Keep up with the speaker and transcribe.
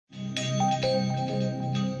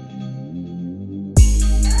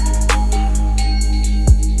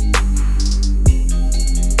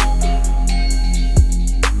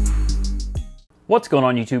What's going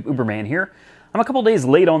on YouTube? Uberman here. I'm a couple days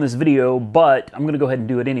late on this video, but I'm going to go ahead and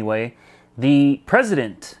do it anyway. The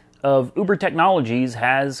president of Uber Technologies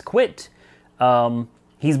has quit.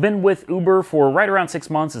 He's been with Uber for right around 6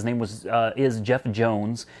 months. His name is Jeff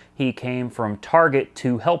Jones. He came from Target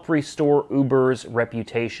to help restore Uber's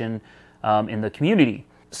reputation in the community.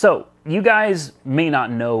 So, you guys may not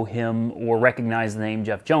know him or recognize the name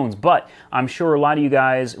Jeff Jones, but I'm sure a lot of you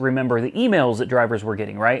guys remember the emails that drivers were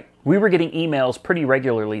getting, right? We were getting emails pretty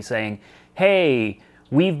regularly saying, hey,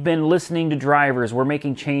 we've been listening to drivers, we're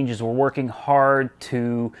making changes, we're working hard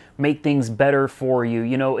to make things better for you.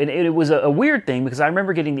 You know, it was a weird thing because I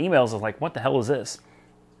remember getting the emails, I was like, what the hell is this?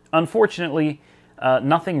 Unfortunately,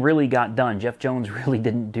 nothing really got done. Jeff Jones really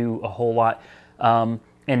didn't do a whole lot.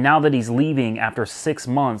 And now that he's leaving after 6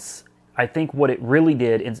 months, I think what it really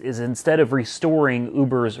did is instead of restoring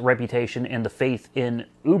Uber's reputation and the faith in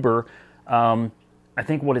Uber, I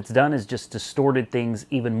think what it's done is just distorted things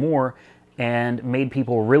even more and made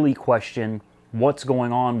people really question what's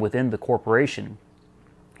going on within the corporation.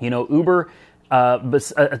 You know, Uber,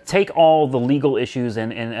 take all the legal issues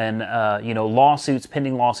and you know, lawsuits,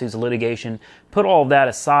 pending lawsuits, litigation, put all of that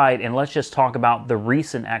aside, and let's just talk about the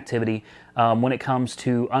recent activity when it comes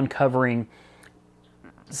to uncovering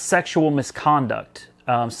sexual misconduct,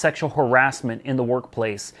 sexual harassment in the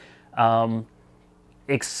workplace,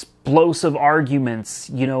 explosive arguments.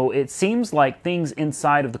 You know, it seems like things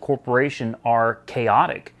inside of the corporation are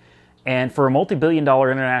chaotic. And for a multi-billion-dollar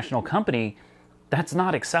international company, that's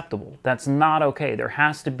not acceptable. That's not okay. There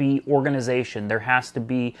has to be organization. There has to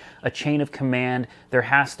be a chain of command. There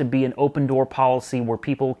has to be an open door policy where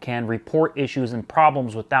people can report issues and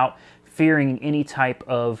problems without fearing any type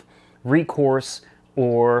of recourse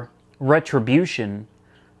or retribution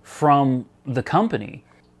from the company.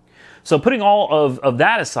 So putting all of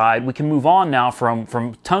that aside, we can move on now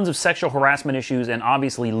from tons of sexual harassment issues and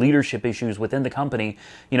obviously leadership issues within the company.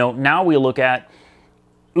 You know, now we look at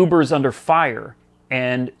Uber's under fire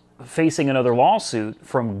and facing another lawsuit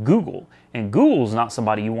from Google. And Google's not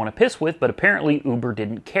somebody you want to piss with, but apparently Uber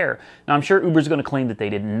didn't care. Now I'm sure Uber's going to claim that they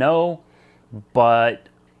didn't know, but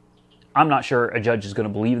I'm not sure a judge is going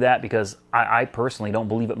to believe that because I personally don't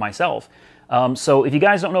believe it myself. So if you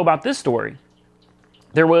guys don't know about this story,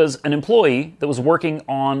 there was an employee that was working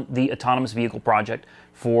on the autonomous vehicle project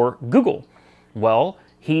for Google. Well,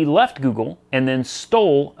 he left Google and then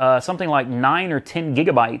stole something like 9 or 10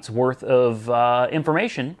 gigabytes worth of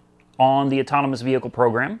information on the autonomous vehicle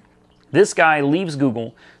program. This guy leaves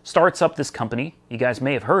Google, starts up this company. You guys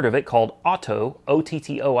may have heard of it, called Otto,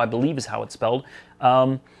 O-T-T-O, I believe is how it's spelled.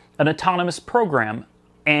 An autonomous program,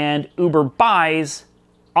 and Uber buys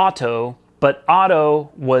Otto, but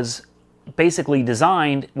Otto was basically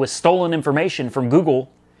designed with stolen information from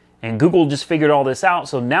Google, and Google just figured all this out,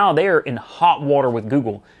 so now they're in hot water with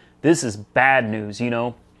Google. This is bad news, you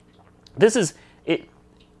know. This is,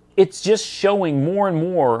 it's just showing more and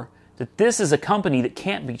more that this is a company that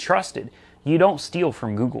can't be trusted. You don't steal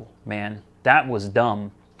from Google, man. That was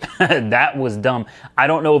dumb. That was dumb. I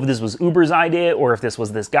don't know if this was Uber's idea or if this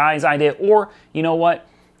was this guy's idea, or, you know what,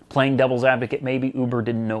 playing devil's advocate, maybe Uber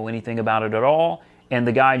didn't know anything about it at all, and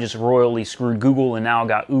the guy just royally screwed Google and now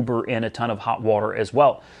got Uber in a ton of hot water as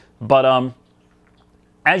well. But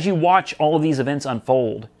as you watch all of these events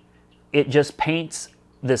unfold, it just paints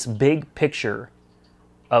this big picture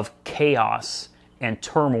of chaos and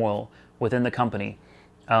turmoil within the company.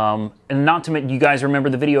 And not to mention, you guys remember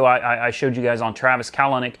the video I showed you guys on Travis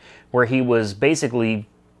Kalanick, where he was basically,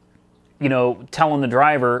 you know, telling the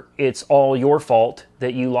driver, it's all your fault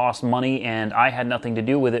that you lost money and I had nothing to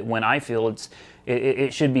do with it, when I feel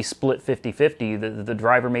it should be split 50-50. The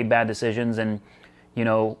driver made bad decisions, and, you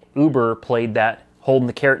know, Uber played that holding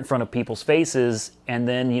the carrot in front of people's faces, and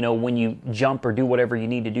then, you know, when you jump or do whatever you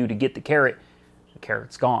need to do to get the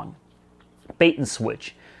carrot's gone. Bait and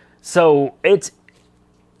switch. So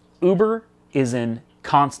Uber is in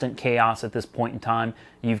constant chaos at this point in time.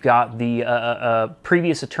 You've got the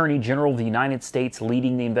previous Attorney General of the United States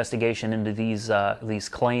leading the investigation into these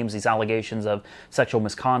claims, these allegations of sexual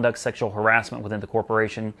misconduct, sexual harassment within the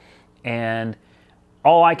corporation. And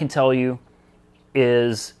all I can tell you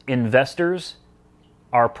is investors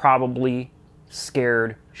are probably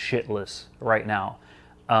scared shitless right now.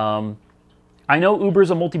 I know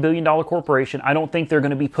Uber's a multi-billion-dollar corporation. I don't think they're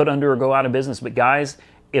going to be put under or go out of business. But guys,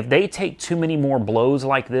 if they take too many more blows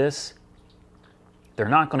like this, they're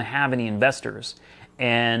not going to have any investors.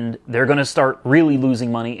 And they're going to start really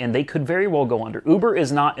losing money, and they could very well go under. Uber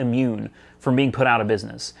is not immune from being put out of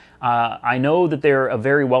business. I know that they're a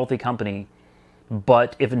very wealthy company,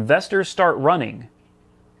 but if investors start running,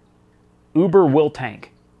 Uber will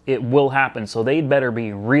tank. It will happen. So they'd better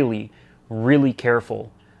be really, really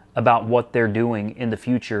careful about what they're doing in the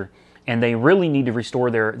future. And they really need to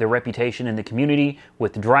restore their reputation in the community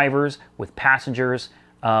with drivers, with passengers.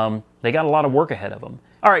 They got a lot of work ahead of them.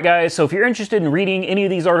 All right, guys, so if you're interested in reading any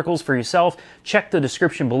of these articles for yourself, check the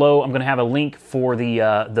description below. I'm going to have a link for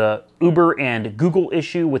the Uber and Google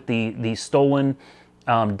issue with the stolen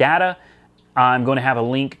data. I'm going to have a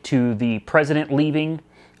link to the president leaving.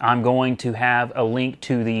 I'm going to have a link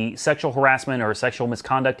to the sexual harassment or sexual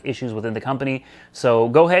misconduct issues within the company. So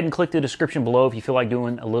go ahead and click the description below if you feel like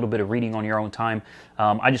doing a little bit of reading on your own time.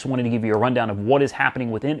 I just wanted to give you a rundown of what is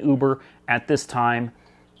happening within Uber at this time.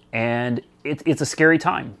 And it's a scary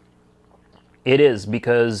time. It is,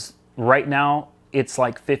 because right now it's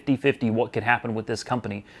like 50-50 what could happen with this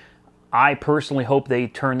company. I personally hope they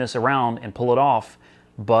turn this around and pull it off,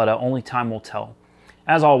 but only time will tell.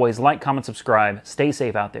 As always, like, comment, subscribe, stay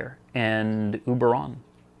safe out there, and Uber on.